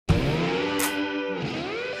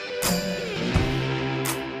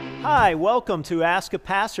Hi, welcome to Ask a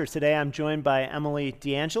Pastor. Today I'm joined by Emily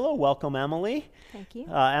D'Angelo. Welcome, Emily. Thank you.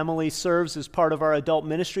 Emily serves as part of our adult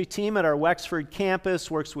ministry team at our Wexford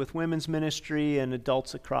campus, works with women's ministry and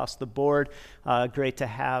adults across the board. Great to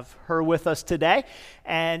have her with us today.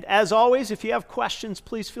 And as always, if you have questions,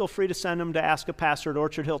 please feel free to send them to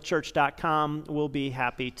askapastor@orchardhillchurch.com. We'll be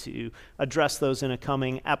happy to address those in a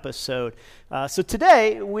coming episode. So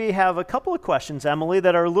today we have a couple of questions, Emily,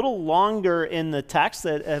 that are a little longer in the text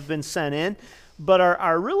that have been sent in, but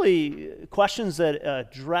are really questions that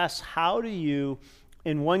address how do you,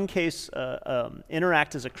 in one case,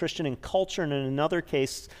 interact as a Christian in culture, and in another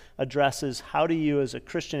case addresses how do you as a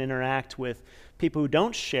Christian interact with people who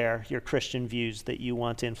don't share your Christian views that you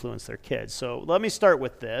want to influence their kids. So let me start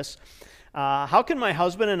with this. How can my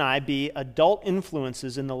husband and I be adult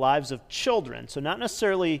influences in the lives of children? So not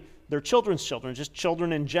necessarily their children's children, just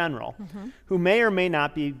children in general, who may or may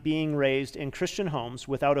not be being raised in Christian homes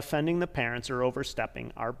without offending the parents or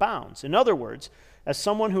overstepping our bounds. In other words, as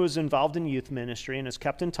someone who is involved in youth ministry and has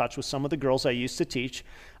kept in touch with some of the girls I used to teach,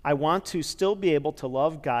 I want to still be able to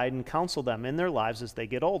love, guide, and counsel them in their lives as they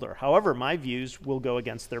get older. However, my views will go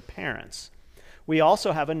against their parents. We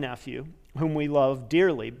also have a nephew whom we love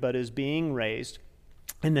dearly, but is being raised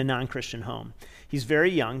in a non-Christian home. He's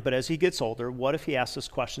very young, but as he gets older, what if he asks us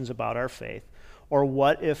questions about our faith? Or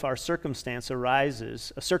what if a circumstance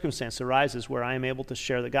arises where I am able to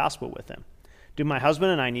share the gospel with him? Do my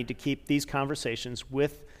husband and I need to keep these conversations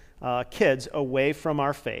with kids away from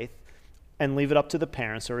our faith and leave it up to the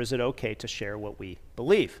parents, or is it okay to share what we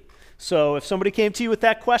believe? So if somebody came to you with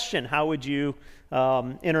that question, how would you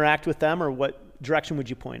interact with them, or what direction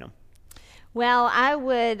would you point them? Well, I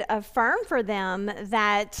would affirm for them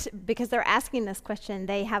that because they're asking this question,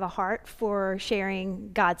 they have a heart for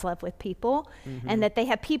sharing God's love with people, and that they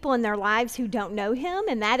have people in their lives who don't know him,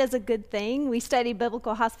 and that is a good thing. We studied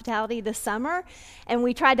biblical hospitality this summer, and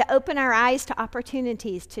we tried to open our eyes to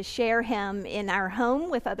opportunities to share him in our home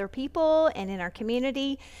with other people and in our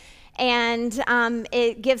community. And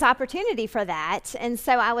it gives opportunity for that. And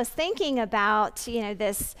so I was thinking about,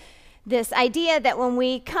 this idea that when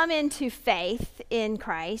we come into faith in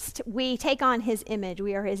Christ, we take on his image.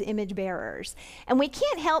 We are his image bearers. And we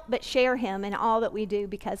can't help but share him in all that we do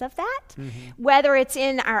because of that, whether it's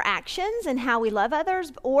in our actions and how we love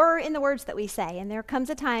others or in the words that we say. And there comes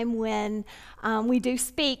a time when we do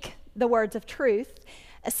speak the words of truth,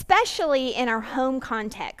 especially in our home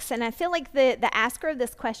context. And I feel like the asker of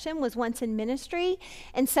this question was once in ministry.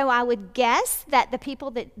 And so I would guess that the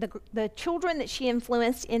people that the children that she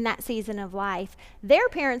influenced in that season of life, their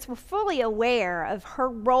parents were fully aware of her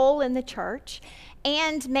role in the church,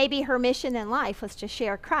 and maybe her mission in life was to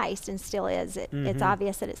share Christ, and still is. It's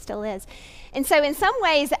obvious that it still is. And so in some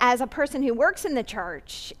ways, as a person who works in the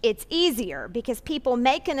church, it's easier because people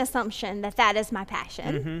make an assumption that that is my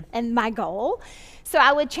passion and my goal. So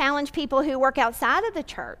I would challenge people who work outside of the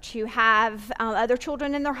church, who have other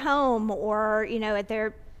children in their home or, at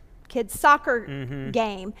their kids' soccer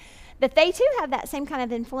game, that they too have that same kind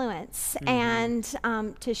of influence. And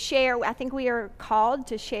to share, I think we are called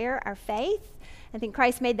to share our faith. I think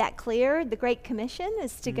Christ made that clear. The Great Commission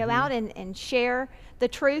is to go out and share the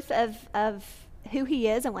truth of who he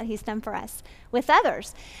is and what he's done for us with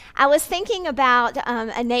others. I was thinking about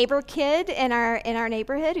a neighbor kid in our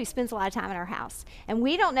neighborhood who spends a lot of time at our house, and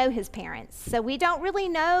we don't know his parents, so we don't really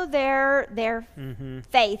know their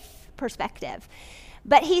faith perspective.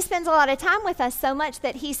 But he spends a lot of time with us, so much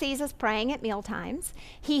that he sees us praying at meal times.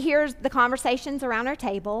 He hears the conversations around our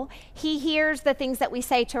table. He hears the things that we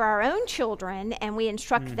say to our own children, and we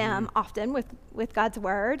instruct them often with God's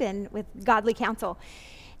word and with godly counsel.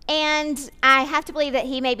 And I have to believe that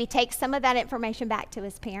he maybe takes some of that information back to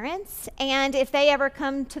his parents. And if they ever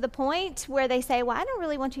come to the point where they say, well, I don't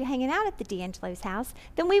really want you hanging out at the D'Angelo's house,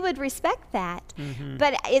 then we would respect that.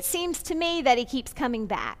 But it seems to me that he keeps coming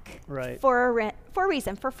back for a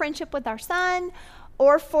reason, for friendship with our son,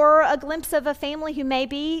 or for a glimpse of a family who may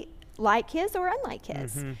be like his or unlike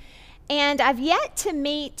his. And I've yet to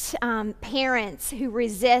meet parents who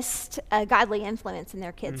resist a godly influence in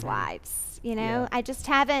their kids' lives. I just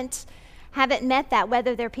haven't met that,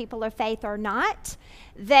 whether they're people of faith or not.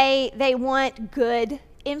 They want good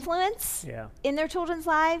influence in their children's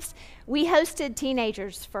lives. We hosted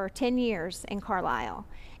teenagers for 10 years in Carlisle,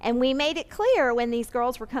 and we made it clear when these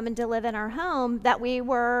girls were coming to live in our home that we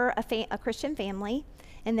were a Christian family,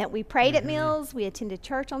 and that we prayed at meals, we attended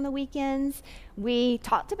church on the weekends, we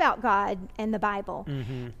talked about God and the Bible.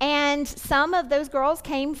 And some of those girls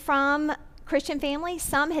came from Christian family,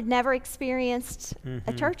 some had never experienced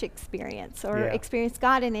a church experience or experienced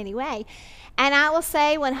God in any way. And I will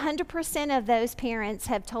say 100% of those parents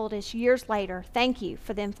have told us years later, thank you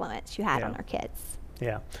for the influence you had on our kids.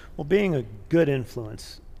 Yeah. Well, being a good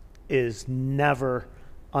influence is never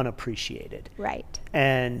unappreciated. Right.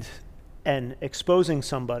 And exposing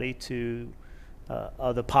somebody to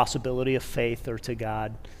the possibility of faith or to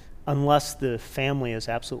God, unless the family is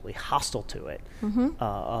absolutely hostile to it,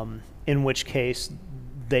 in which case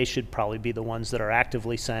they should probably be the ones that are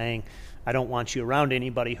actively saying, I don't want you around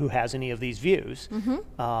anybody who has any of these views,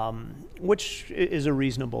 which is a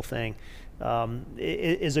reasonable thing,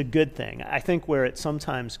 is a good thing. I think where it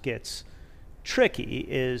sometimes gets tricky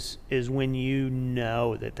is when you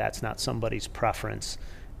know that that's not somebody's preference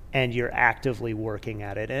and you're actively working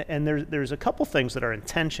at it. And there's a couple things that are in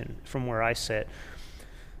tension from where I sit.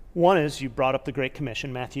 One is, you brought up the Great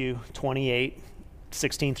Commission, Matthew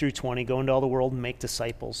 28:16 through 20, go into all the world and make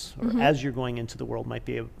disciples. Or as you're going into the world might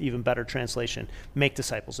be an even better translation, make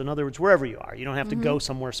disciples. In other words, wherever you are. You don't have to go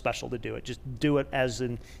somewhere special to do it. Just do it as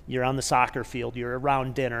in you're on the soccer field, you're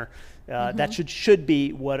around dinner. That should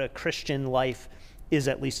be what a Christian life is,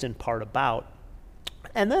 at least in part, about.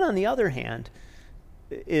 And then on the other hand,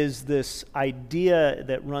 is this idea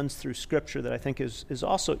that runs through Scripture that I think is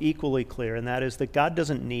also equally clear, and that is that God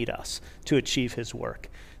doesn't need us to achieve his work,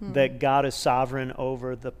 that God is sovereign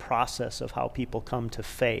over the process of how people come to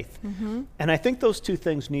faith. And I think those two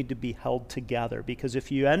things need to be held together, because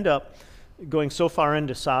if you end up going so far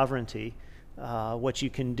into sovereignty, what you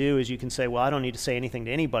can do is you can say, well, I don't need to say anything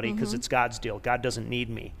to anybody because it's God's deal. God doesn't need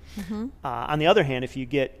me. On the other hand, if you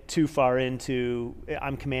get too far into,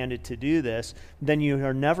 I'm commanded to do this, then you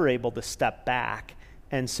are never able to step back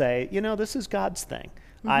and say, this is God's thing.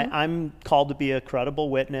 I'm called to be a credible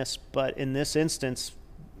witness, but in this instance,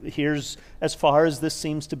 here's as far as this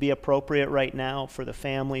seems to be appropriate right now for the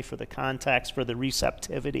family, for the context, for the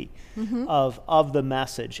receptivity of the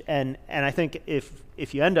message. And I think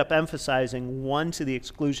if you end up emphasizing one to the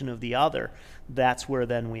exclusion of the other, that's where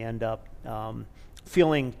then we end up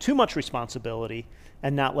feeling too much responsibility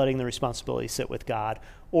and not letting the responsibility sit with God,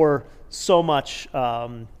 or so much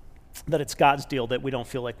that it's God's deal that we don't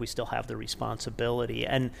feel like we still have the responsibility.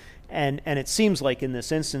 And it seems like in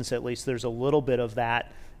this instance, at least, there's a little bit of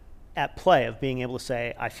that at play, of being able to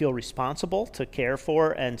say, I feel responsible to care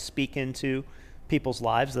for and speak into people's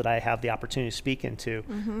lives that I have the opportunity to speak into,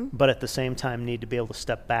 but at the same time need to be able to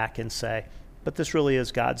step back and say, but this really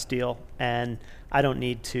is God's deal, and I don't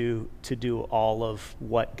need to do all of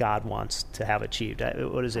what God wants to have achieved.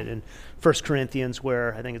 What is it in 1 Corinthians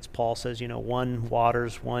where I think it's Paul says, one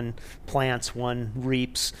waters, one plants, one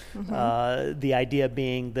reaps. The idea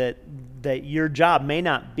being that your job may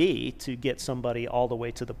not be to get somebody all the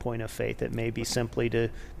way to the point of faith. It may be simply to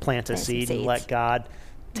plant a seed and let God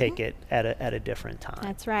take it at a different time.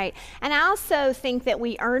 That's right. And I also think that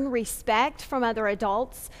we earn respect from other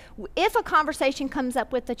adults if a conversation comes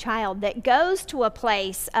up with a child that goes to a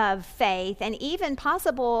place of faith, and even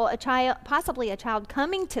possibly a child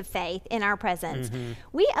coming to faith in our presence.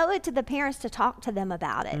 We owe it to the parents to talk to them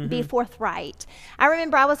about it, be forthright. I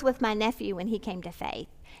remember I was with my nephew when he came to faith.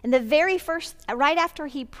 And the very first, right after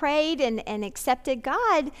he prayed and accepted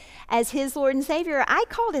God as his Lord and Savior, I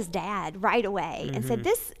called his dad right away and said,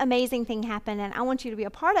 this amazing thing happened, and I want you to be a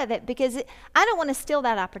part of it, because I don't want to steal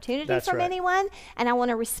that opportunity from anyone, and I want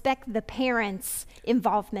to respect the parents'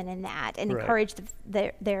 involvement in that and encourage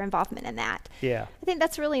their involvement in that. Yeah. I think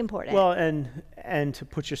that's really important. Well, and to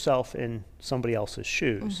put yourself in somebody else's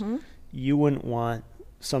shoes, you wouldn't want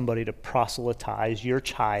somebody to proselytize your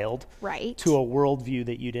child to a worldview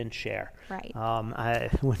that you didn't share. Right.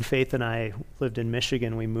 When Faith and I lived in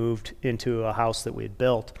Michigan, we moved into a house that we had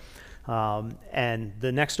built, and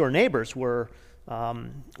the next door neighbors were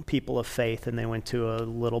people of faith, and they went to a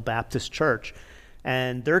little Baptist church,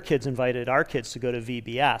 and their kids invited our kids to go to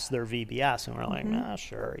VBS, their VBS, and we're like,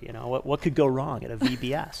 sure, what could go wrong at a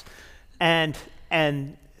VBS?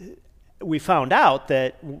 and we found out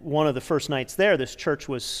that one of the first nights there, this church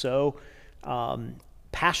was so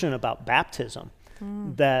passionate about baptism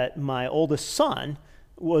that my oldest son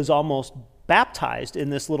was almost baptized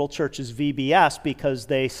in this little church's VBS, because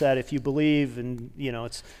they said, if you believe and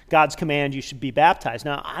it's God's command, you should be baptized.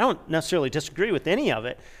 Now, I don't necessarily disagree with any of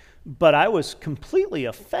it, but I was completely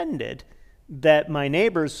offended that my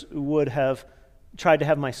neighbors would have tried to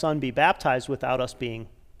have my son be baptized without us being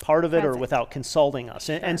part of it or without consulting us.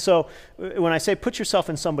 And so when I say put yourself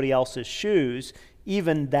in somebody else's shoes,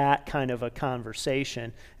 even that kind of a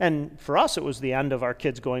conversation. And for us, it was the end of our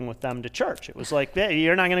kids going with them to church. It was like, hey,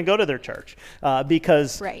 you're not going to go to their church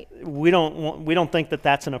because we don't think that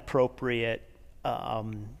that's an appropriate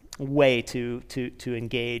way to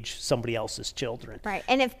engage somebody else's children. Right.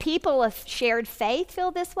 And if people of shared faith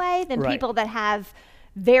feel this way, then people that have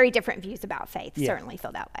very different views about faith certainly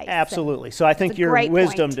feel that way. Absolutely. So I think your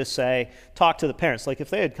wisdom to say, talk to the parents. Like if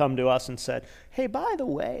they had come to us and said, hey, by the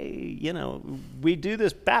way, we do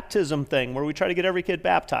this baptism thing where we try to get every kid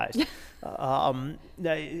baptized,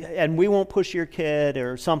 and we won't push your kid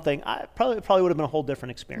or something, I probably would have been a whole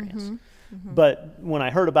different experience. But when I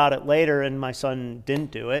heard about it later and my son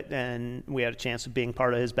didn't do it and we had a chance of being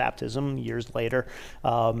part of his baptism years later,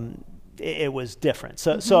 it was different.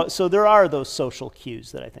 So there are those social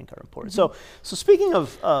cues that I think are important. So speaking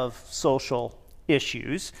of social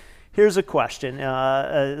issues, here's a question.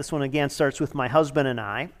 This one again starts with my husband and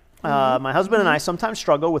I. My husband and I sometimes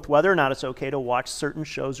struggle with whether or not it's okay to watch certain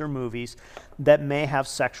shows or movies that may have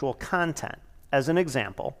sexual content, as an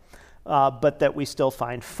example, but that we still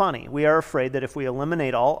find funny. We are afraid that if we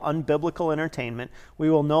eliminate all unbiblical entertainment,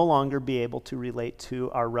 we will no longer be able to relate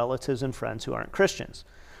to our relatives and friends who aren't Christians.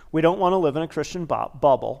 We don't want to live in a Christian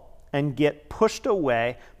bubble and get pushed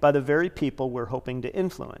away by the very people we're hoping to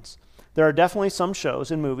influence. There are definitely some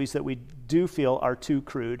shows and movies that we do feel are too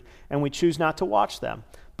crude, and we choose not to watch them,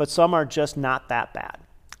 but some are just not that bad,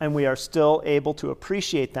 and we are still able to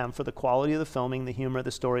appreciate them for the quality of the filming, the humor, the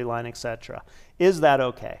storyline, etc. Is that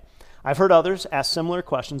okay? I've heard others ask similar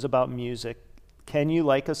questions about music. Can you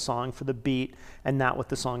like a song for the beat and not what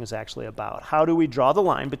the song is actually about? How do we draw the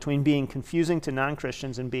line between being confusing to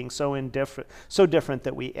non-Christians and being so different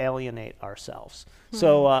that we alienate ourselves?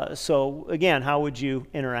 So again, how would you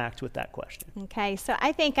interact with that question? Okay, so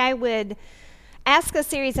I think I would ask a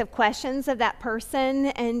series of questions of that person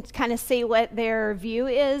and kind of see what their view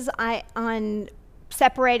is on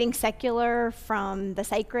separating secular from the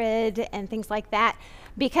sacred and things like that,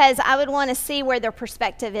 because I would want to see where their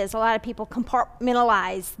perspective is. A lot of people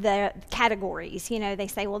compartmentalize the categories. They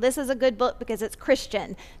say, well, this is a good book because it's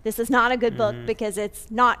Christian. This is not a good book because it's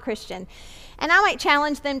not Christian. And I might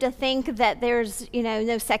challenge them to think that there's,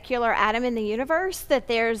 no secular Adam in the universe, that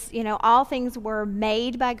there's, all things were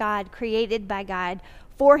made by God, created by God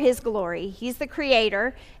for his glory. He's the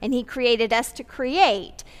creator, and he created us to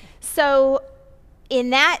create. So in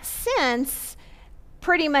that sense,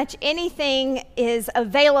 pretty much anything is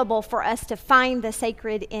available for us to find the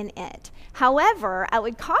sacred in it. However, I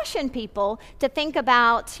would caution people to think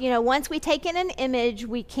about, once we take in an image,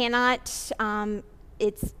 we cannot,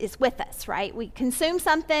 it's with us, right? We consume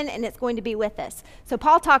something and it's going to be with us. So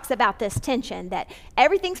Paul talks about this tension that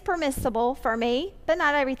everything's permissible for me, but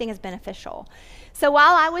not everything is beneficial. So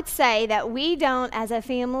while I would say that we don't, as a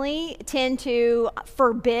family, tend to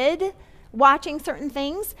forbid watching certain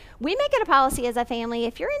things, we make it a policy as a family,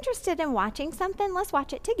 if you're interested in watching something, let's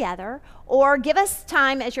watch it together, or give us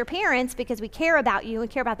time as your parents, because we care about you and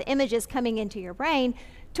care about the images coming into your brain,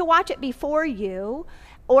 to watch it before you,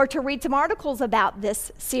 or to read some articles about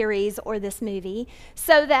this series or this movie,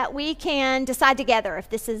 so that we can decide together if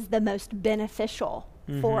this is the most beneficial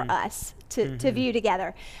for us to view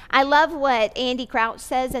together. I love what Andy Crouch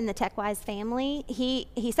says in the TechWise Family.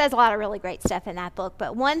 He says a lot of really great stuff in that book,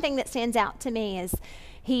 but one thing that stands out to me is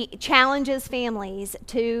he challenges families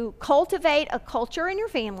to cultivate a culture in your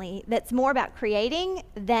family that's more about creating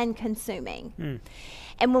than consuming.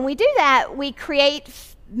 And when we do that, we create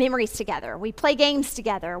memories together. We play games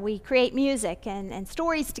together. We create music and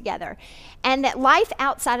stories together. And that life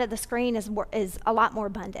outside of the screen is a lot more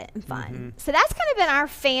abundant and fun. So that's kind of been our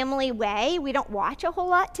family way. We don't watch a whole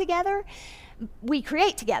lot together. We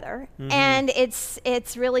create together. And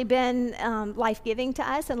it's really been life-giving to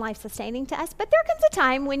us and life-sustaining to us. But there comes a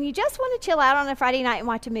time when you just want to chill out on a Friday night and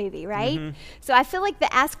watch a movie, right? So I feel like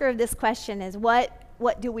the asker of this question is,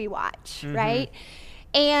 what do we watch, right?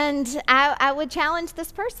 And I would challenge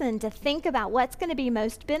this person to think about what's going to be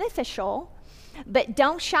most beneficial, but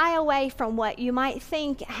don't shy away from what you might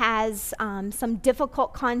think has some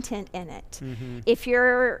difficult content in it. If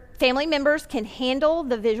your family members can handle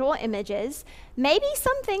the visual images, maybe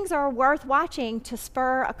some things are worth watching to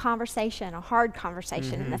spur a conversation, a hard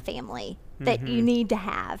conversation in the family that you need to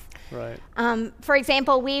have. Right. For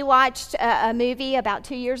example, we watched a movie about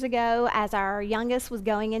 2 years ago as our youngest was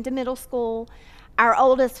going into middle school. Our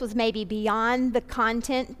oldest was maybe beyond the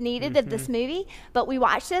content needed of this movie, but we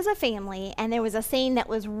watched it as a family, and there was a scene that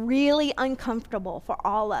was really uncomfortable for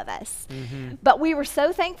all of us. But we were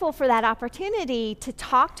so thankful for that opportunity to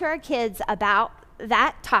talk to our kids about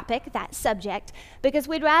that topic, that subject, because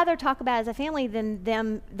we'd rather talk about it as a family than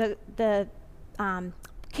them, the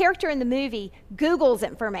character in the movie Googles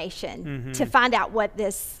information to find out what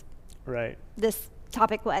this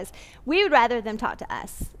topic was. We would rather them talk to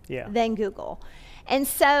us than Google. And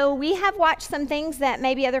so we have watched some things that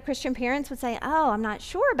maybe other Christian parents would say, oh, I'm not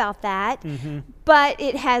sure about that. But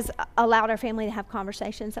it has allowed our family to have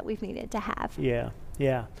conversations that we've needed to have. Yeah.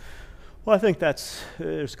 Well, I think there's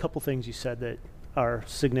a couple things you said that are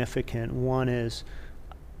significant. One is,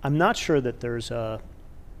 I'm not sure that there's a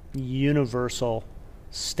universal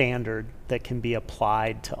standard that can be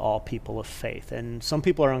applied to all people of faith. And some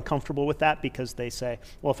people are uncomfortable with that because they say,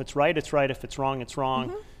 well, if it's right, it's right. If it's wrong, it's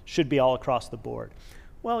wrong. Should be all across the board.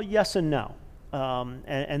 Well, yes and no.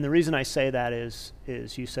 And the reason I say that is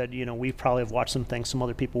you said, we probably have watched some things some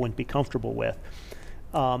other people wouldn't be comfortable with.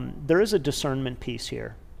 There is a discernment piece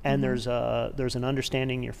here, and there's an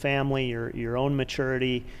understanding your family, your own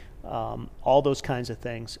maturity, all those kinds of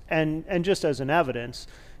things. And just as an evidence,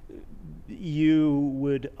 you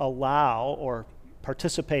would allow or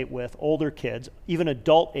participate with older kids, even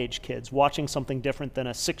adult age kids, watching something different than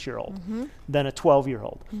a 6-year-old, than a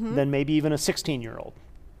 12-year-old, than maybe even a 16-year-old.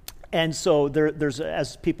 And so there's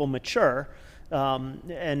as people mature,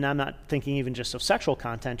 and I'm not thinking even just of sexual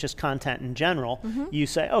content, just content in general, you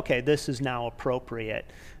say, okay, this is now appropriate.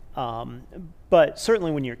 But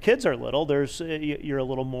certainly when your kids are little, you're a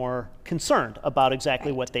little more concerned about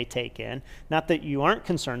exactly what they take in. Not that you aren't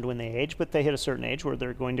concerned when they age, but they hit a certain age where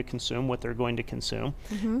they're going to consume what they're going to consume.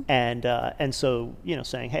 And so,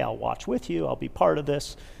 saying, hey, I'll watch with you, I'll be part of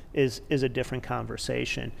this, is a different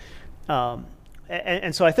conversation.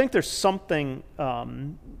 And so I think there's something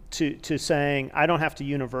to saying, I don't have to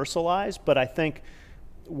universalize, but I think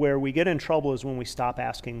where we get in trouble is when we stop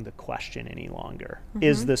asking the question any longer.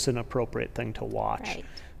 Is this an appropriate thing to watch? Right.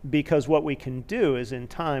 Because what we can do is in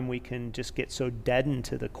time we can just get so deadened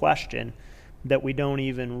to the question that we don't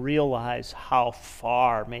even realize how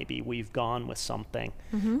far maybe we've gone with something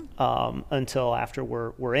until after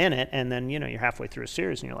we're in it. And then, you're halfway through a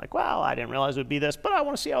series and you're like, well, I didn't realize it would be this, but I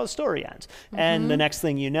want to see how the story ends. And the next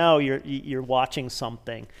thing you know, you're watching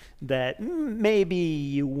something that maybe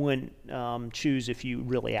you wouldn't choose if you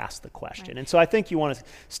really asked the question. Right. And so I think you want to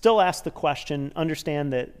still ask the question,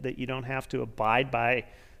 understand that you don't have to abide by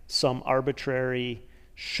some arbitrary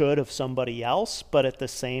should of somebody else, but at the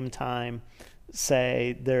same time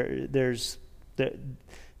say there's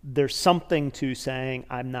something to saying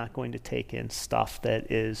I'm not going to take in stuff that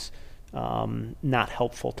is not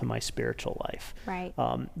helpful to my spiritual life. Right.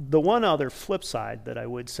 The one other flip side that I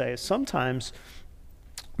would say is sometimes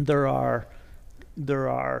there are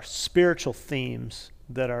spiritual themes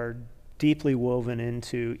that are deeply woven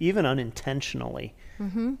into, even unintentionally,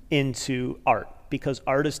 into art, because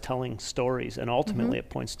art is telling stories, and ultimately it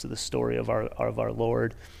points to the story of our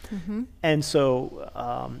Lord. And so,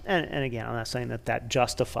 and again, I'm not saying that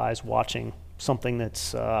justifies watching something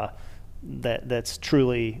that's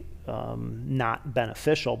truly not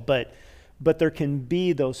beneficial, but there can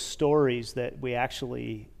be those stories that we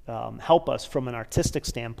actually help us from an artistic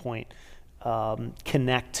standpoint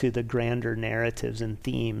connect to the grander narratives and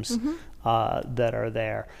themes that are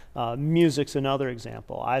there. Music's another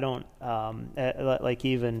example. I don't like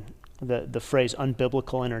even the phrase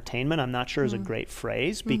unbiblical entertainment. I'm not sure is a great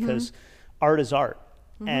phrase because art is art,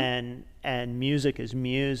 and music is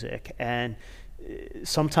music, and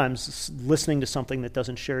sometimes listening to something that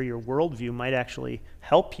doesn't share your worldview might actually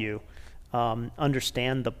help you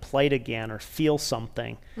understand the plight again, or feel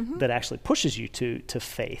something that actually pushes you to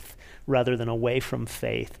faith rather than away from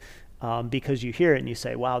faith, because you hear it and you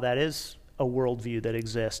say, wow, that is a worldview that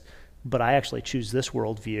exists, but I actually choose this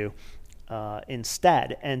worldview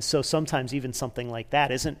instead. And so sometimes even something like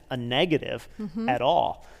that isn't a negative at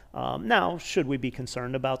all. Now, should we be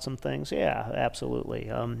concerned about some things? Yeah, absolutely.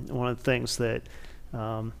 One of the things that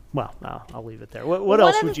I'll leave it there. What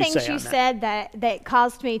else would you say on that? One of the things you said that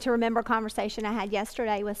caused me to remember a conversation I had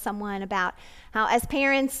yesterday with someone about how as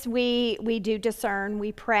parents we do discern,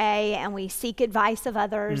 we pray, and we seek advice of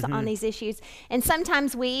others on these issues. And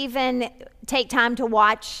sometimes we even take time to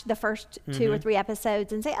watch the first 2 or 3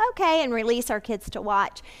 episodes and say, okay, and release our kids to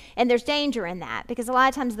watch. And there's danger in that because a lot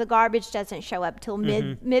of times the garbage doesn't show up till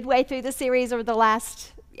midway through the series or the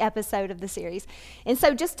last episode of the series. And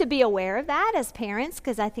so just to be aware of that as parents,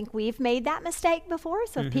 because I think we've made that mistake before,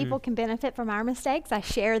 so if people can benefit from our mistakes, I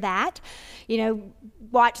share that.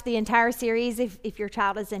 Watch the entire series if your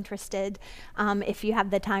child is interested, if you have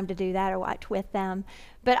the time to do that, or watch with them.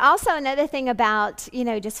 But also another thing about,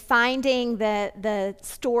 just finding the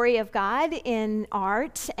story of God in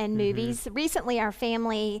art and movies. Recently, our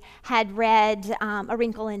family had read A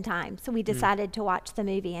Wrinkle in Time, so we decided to watch the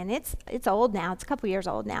movie. And it's old now. It's a couple years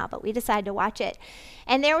old now, but we decided to watch it.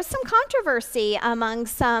 And there was some controversy among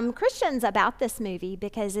some Christians about this movie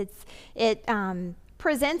because it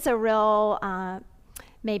presents a real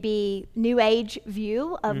maybe New Age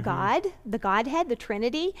view of God, the Godhead, the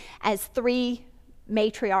Trinity, as three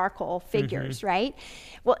matriarchal figures, right?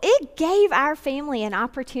 Well, it gave our family an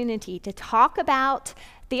opportunity to talk about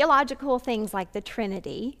theological things like the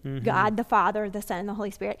Trinity, God, the Father, the Son, and the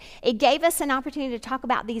Holy Spirit. It gave us an opportunity to talk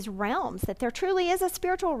about these realms, that there truly is a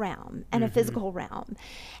spiritual realm and a physical realm,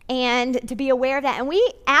 and to be aware of that. And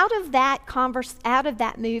we, out of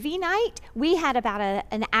that movie night, we had about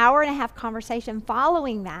an hour and a half conversation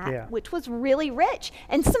following that, which was really rich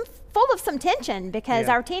and full of some tension because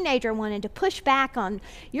our teenager wanted to push back on,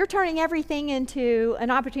 you're turning everything into an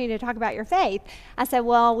opportunity to talk about your faith. I said,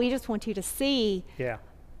 well, we just want you to see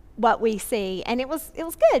what we see. And it was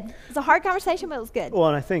good. It was a hard conversation, but it was good. Well,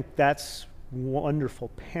 and I think that's wonderful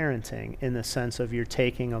parenting in the sense of you're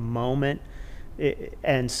taking a moment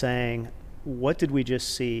and saying, what did we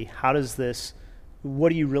just see? How does this, what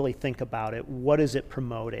do you really think about it? What is it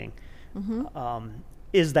promoting?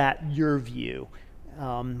 Is that your view?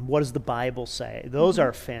 What does the Bible say? Those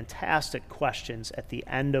are fantastic questions at the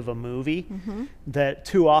end of a movie that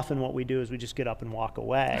too often what we do is we just get up and walk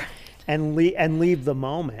away and leave the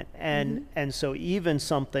moment. And so even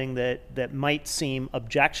something that might seem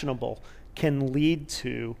objectionable can lead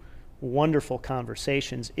to wonderful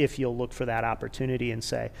conversations if you'll look for that opportunity and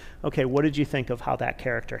say, okay, what did you think of how that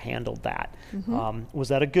character handled that? Was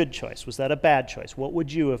that a good choice? Was that a bad choice? What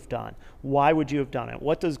would you have done? Why would you have done it?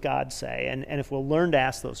 What does God say? And if we'll learn to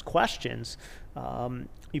ask those questions,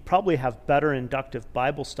 you probably have better inductive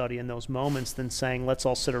Bible study in those moments than saying, let's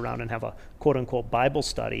all sit around and have a quote-unquote Bible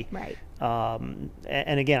study. Right. And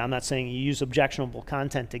again, I'm not saying you use objectionable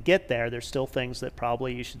content to get there. There's still things that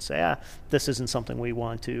probably you should say, this isn't something we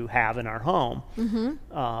want to have in our home.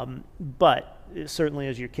 But certainly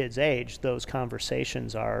as your kids age, those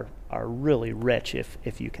conversations are really rich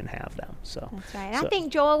if you can have them. So that's right. I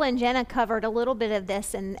think Joel and Jenna covered a little bit of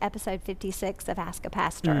this in episode 56 of Ask a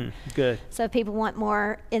Pastor. Good. So if people want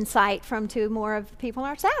more insight from more of the people on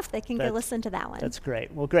our staff, they can go listen to that one. That's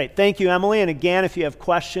great. Well, great. Thank you, Emily. And again, if you have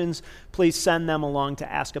questions, please send them along to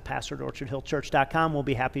askapastor@orchardhillchurch.com. We'll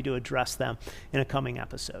be happy to address them in a coming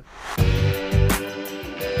episode.